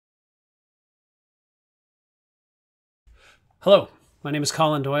Hello, my name is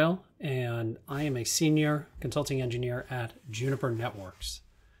Colin Doyle, and I am a senior consulting engineer at Juniper Networks.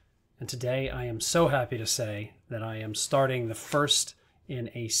 And today I am so happy to say that I am starting the first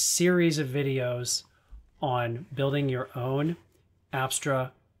in a series of videos on building your own Apstra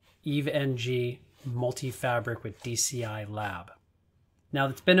EVE-NG multi-fabric with DCI lab. Now,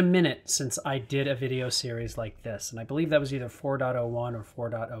 it's been a minute since I did a video series like this, and I believe that was either 4.01 or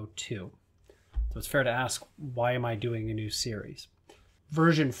 4.02. So it's fair to ask, why am I doing a new series?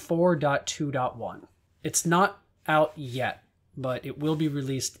 Version 4.2.1. It's not out yet, but it will be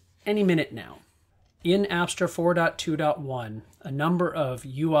released any minute now. In Apstra 4.2.1, a number of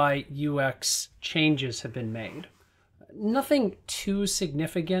UI UX changes have been made. Nothing too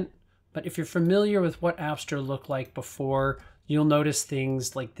significant, but if you're familiar with what Apstra looked like before, you'll notice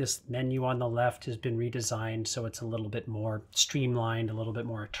things like this menu on the left has been redesigned so it's a little bit more streamlined, a little bit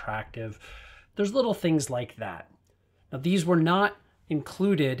more attractive. There's little things like that. Now, these were not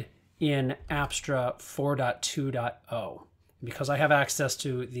included in Apstra 4.2.0. Because I have access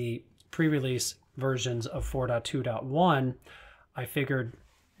to the pre-release versions of 4.2.1, I figured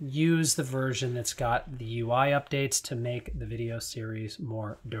use the version that's got the UI updates to make the video series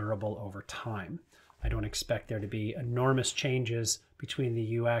more durable over time. I don't expect there to be enormous changes between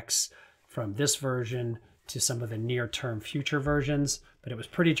the UX from this version to some of the near-term future versions, but it was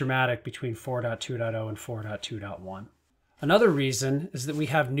pretty dramatic between 4.2.0 and 4.2.1. Another reason is that we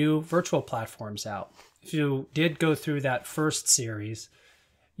have new virtual platforms out. If you did go through that first series,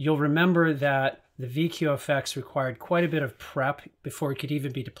 you'll remember that the VQFX required quite a bit of prep before it could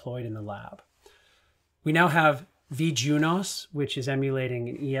even be deployed in the lab. We now have vJunos, which is emulating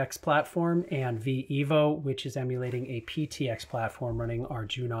an EX platform, and vEvo, which is emulating a PTX platform running our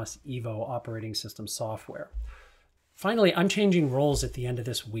Junos Evo operating system software. Finally, I'm changing roles at the end of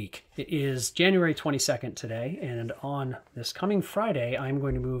this week. It is January 22nd today, and on this coming Friday, I'm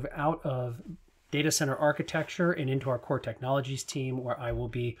going to move out of data center architecture and into our core technologies team, where I will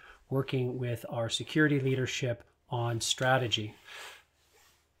be working with our security leadership on strategy.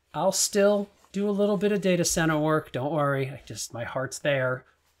 I'll still do a little bit of data center work. Don't worry, my heart's there,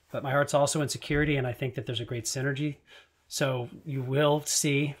 but my heart's also in security, and I think that there's a great synergy. So you will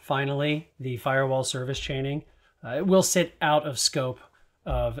see finally the firewall service chaining. It will sit out of scope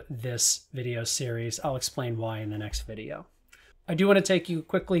of this video series. I'll explain why in the next video. I do want to take you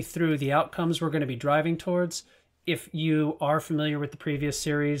quickly through the outcomes we're going to be driving towards. If you are familiar with the previous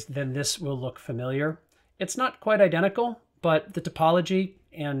series, then this will look familiar. It's not quite identical, but the topology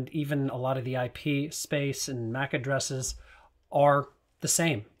and even a lot of the IP space and MAC addresses are the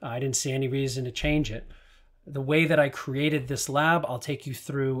same. I didn't see any reason to change it. The way that I created this lab, I'll take you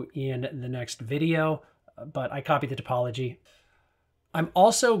through in the next video, but I copied the topology. I'm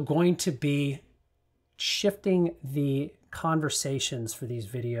also going to be shifting the conversations for these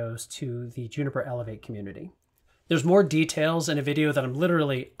videos to the Juniper Elevate community. There's more details in a video that I'm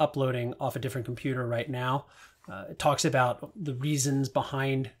literally uploading off a different computer right now. It talks about the reasons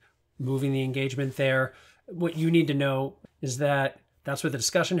behind moving the engagement there. What you need to know is that that's where the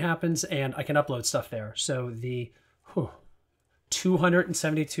discussion happens, and I can upload stuff there. So the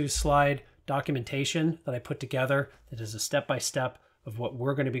 272 slide documentation that I put together that is a step-by-step of what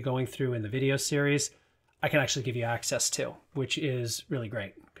we're going to be going through in the video series, I can actually give you access to, which is really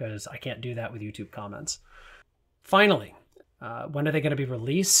great because I can't do that with YouTube comments. Finally, when are they going to be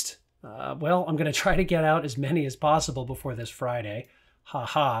released? Well, I'm going to try to get out as many as possible before this Friday.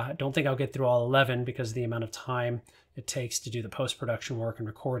 I don't think I'll get through all 11 because of the amount of time it takes to do the post-production work and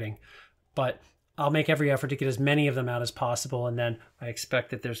recording. But I'll make every effort to get as many of them out as possible, and then I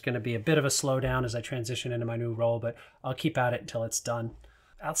expect that there's going to be a bit of a slowdown as I transition into my new role, but I'll keep at it until it's done.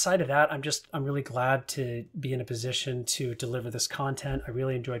 Outside of that, I'm really glad to be in a position to deliver this content. I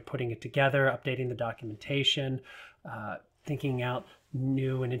really enjoyed putting it together, updating the documentation, thinking out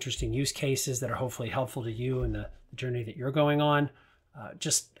new and interesting use cases that are hopefully helpful to you in the journey that you're going on.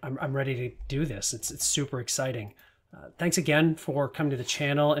 I'm ready to do this. It's super exciting. Thanks again for coming to the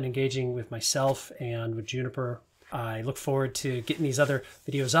channel and engaging with myself and with Juniper. I look forward to getting these other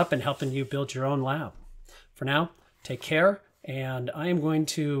videos up and helping you build your own lab. For now, take care, and I am going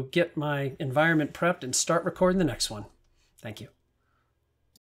to get my environment prepped and start recording the next one. Thank you.